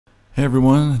Hey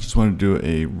everyone, I just wanted to do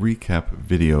a recap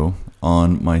video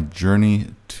on my journey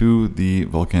to the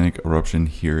volcanic eruption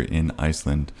here in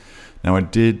Iceland. Now I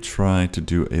did try to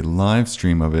do a live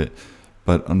stream of it,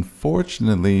 but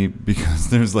unfortunately, because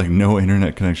there's like no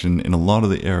internet connection in a lot of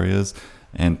the areas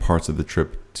and parts of the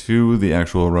trip to the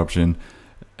actual eruption,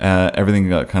 everything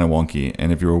got kind of wonky,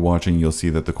 and if you were watching you'll see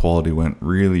that the quality went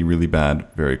really bad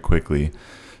very quickly.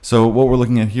 So what we're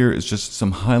looking at here is just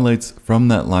some highlights from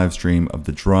that live stream of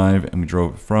the drive, and we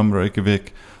drove from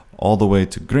Reykjavik all the way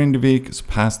to Grindavik, so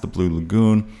past the Blue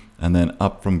Lagoon, and then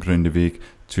up from Grindavik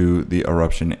to the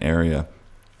eruption area.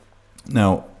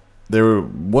 Now, there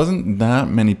wasn't that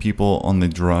many people on the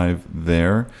drive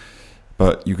there,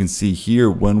 but you can see here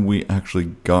when we actually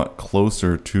got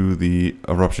closer to the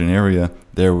eruption area,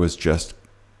 there was just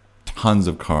tons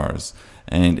of cars,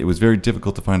 and it was very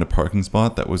difficult to find a parking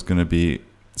spot that was going to be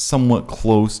somewhat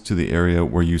close to the area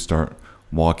where you start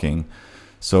walking.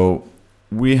 So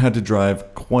we had to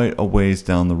drive quite a ways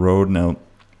down the road. Now,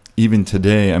 even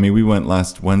today, I mean, we went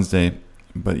last Wednesday,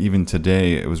 but even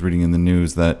today, I was reading in the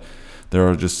news that there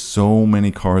are just so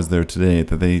many cars there today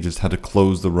that they just had to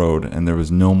close the road and there was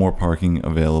no more parking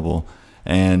available.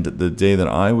 And the day that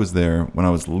I was there, when I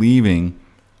was leaving,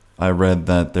 I read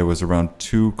that there was around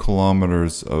 2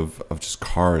 kilometers of just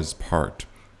cars parked.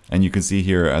 And you can see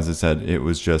here, as I said, it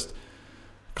was just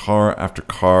car after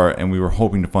car, and we were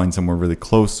hoping to find somewhere really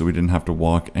close so we didn't have to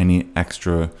walk any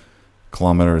extra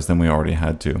kilometers than we already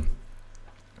had to.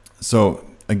 So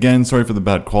again, sorry for the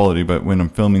bad quality, but when I'm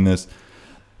filming this,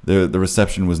 the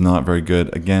reception was not very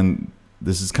good. Again,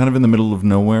 this is kind of in the middle of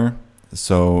nowhere,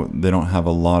 so they don't have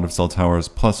a lot of cell towers.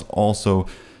 Plus also,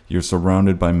 you're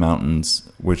surrounded by mountains,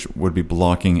 which would be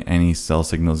blocking any cell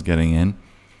signals getting in.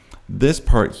 This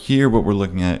part here, what we're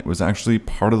looking at, was actually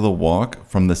part of the walk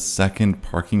from the second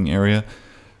parking area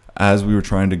as we were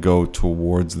trying to go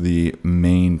towards the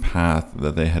main path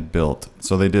that they had built.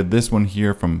 So they did this one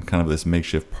here from kind of this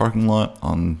makeshift parking lot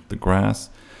on the grass,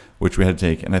 which we had to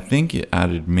take. And I think it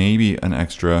added maybe an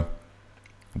extra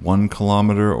 1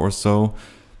 kilometer or so.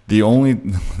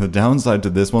 The downside to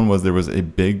this one was there was a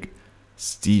big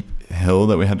steep hill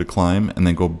that we had to climb and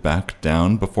then go back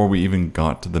down before we even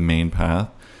got to the main path.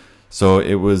 So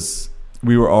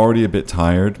we were already a bit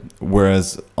tired,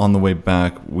 whereas on the way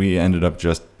back, we ended up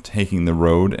just taking the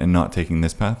road and not taking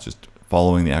this path, just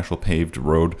following the actual paved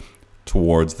road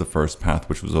towards the first path,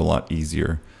 which was a lot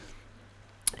easier.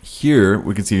 Here,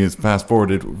 we can see it's fast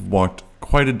forwarded, we've walked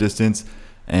quite a distance,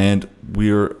 and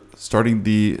we're starting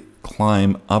the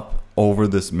climb up over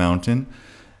this mountain.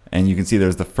 And you can see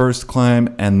there's the first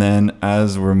climb, and then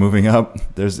as we're moving up,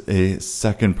 there's a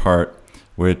second part,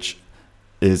 which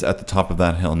is at the top of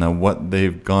that hill. Now what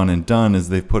they've gone and done is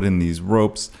they've put in these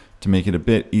ropes to make it a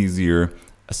bit easier,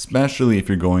 especially if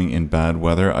you're going in bad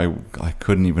weather. I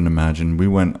couldn't even imagine. We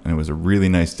went and it was a really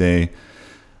nice day.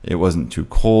 It wasn't too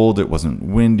cold, it wasn't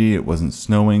windy, it wasn't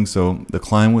snowing, so the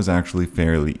climb was actually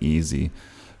fairly easy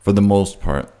for the most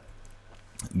part.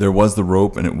 There was the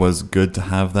rope, and it was good to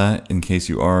have that in case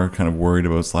you are kind of worried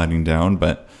about sliding down,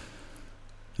 but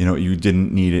you know, you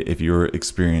didn't need it if you were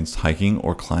experienced hiking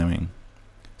or climbing.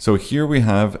 So here we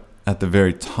have at the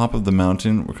very top of the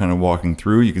mountain, we're kind of walking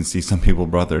through. You can see some people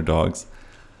brought their dogs,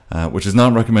 which is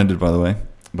not recommended, by the way.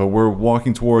 But we're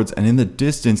walking towards, and in the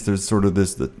distance, there's sort of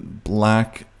this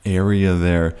black area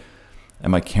there.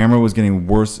 And my camera was getting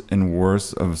worse and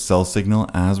worse of cell signal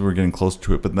as we're getting closer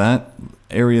to it. But that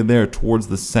area there towards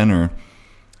the center,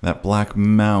 that black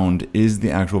mound, is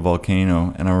the actual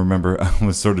volcano. And I remember I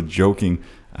was sort of joking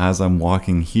as I'm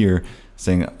walking here,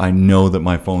 saying I know that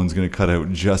my phone's going to cut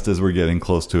out just as we're getting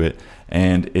close to it,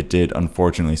 and it did,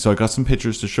 unfortunately. So I got some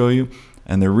pictures to show you,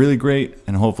 and they're really great,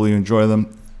 and hopefully you enjoy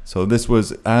them. So this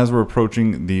was as we're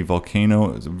approaching the volcano.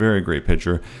 It was a very great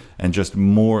picture, and just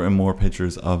more and more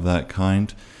pictures of that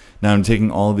kind. Now I'm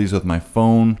taking all of these with my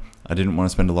phone. I didn't want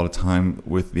to spend a lot of time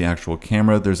with the actual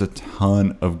camera. There's a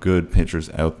ton of good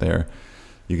pictures out there.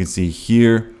 You can see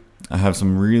here I have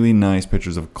some really nice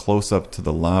pictures of close up to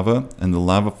the lava, and the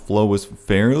lava flow was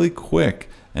fairly quick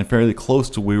and fairly close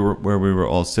to where we were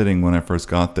all sitting when I first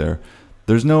got there.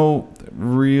 There's no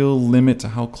real limit to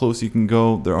how close you can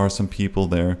go. There are some people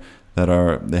there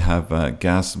that they have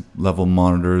gas level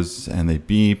monitors, and they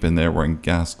beep, and they're wearing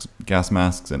gas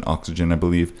masks and oxygen, I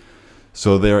believe.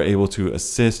 So they're able to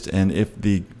assist, and if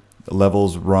the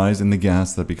levels rise in the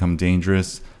gas that become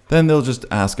dangerous, then they'll just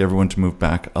ask everyone to move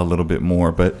back a little bit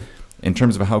more. But in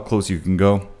terms of how close you can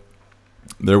go,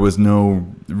 there was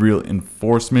no real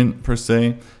enforcement per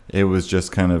se. It was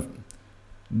just kind of,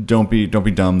 don't be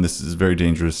dumb, this is very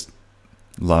dangerous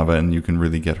lava and you can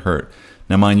really get hurt.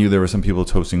 Now, mind you, there were some people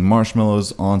toasting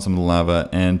marshmallows on some of the lava,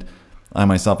 and I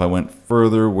myself, I went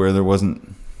further where there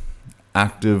wasn't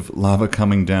active lava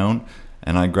coming down,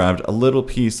 and I grabbed a little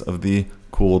piece of the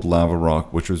cooled lava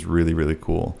rock, which was really, really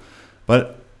cool.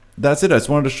 But that's it. I just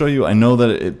wanted to show you. I know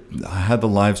that I had the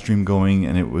live stream going,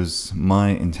 and it was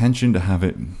my intention to have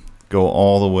it go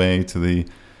all the way to the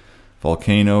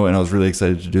volcano, and I was really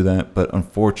excited to do that. But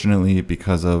unfortunately,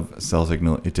 because of cell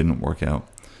signal, it didn't work out.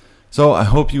 So I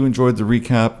hope you enjoyed the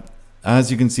recap.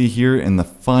 As you can see here in the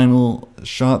final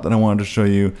shot that I wanted to show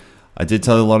you, I did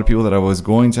tell a lot of people that I was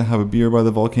going to have a beer by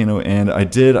the volcano, and I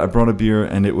did. I brought a beer,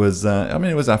 and it was,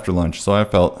 it was after lunch, so I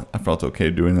felt okay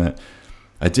doing that.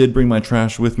 I did bring my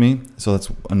trash with me, so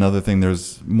that's another thing.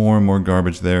 There's more and more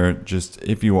garbage there. Just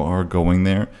if you are going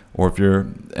there, or if you're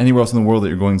anywhere else in the world that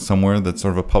you're going somewhere that's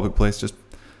sort of a public place, just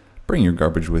bring your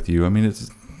garbage with you. I mean,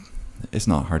 it's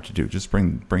not hard to do. Just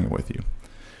bring it with you.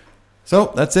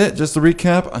 So that's it. Just a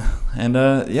recap, and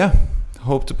yeah,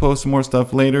 hope to post some more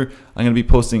stuff later. I'm gonna be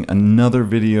posting another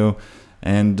video,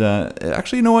 and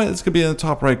actually, you know what? It's gonna be in the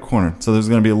top right corner. So there's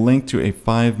gonna be a link to a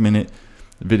 5-minute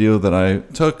video that I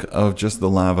took of just the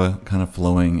lava kind of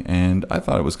flowing, and I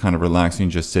thought it was kind of relaxing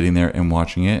just sitting there and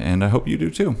watching it, and I hope you do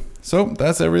too. So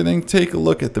that's everything. Take a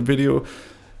look at the video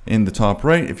in the top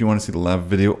right if you want to see the lava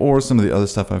video or some of the other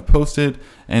stuff I've posted.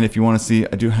 And if you want to see,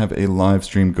 I do have a live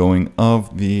stream going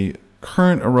of the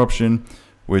current eruption,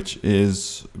 which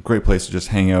is a great place to just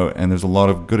hang out, and there's a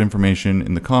lot of good information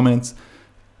in the comments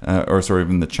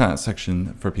in the chat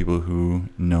section for people who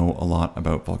know a lot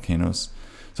about volcanoes.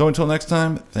 So until next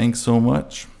time, thanks so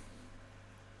much.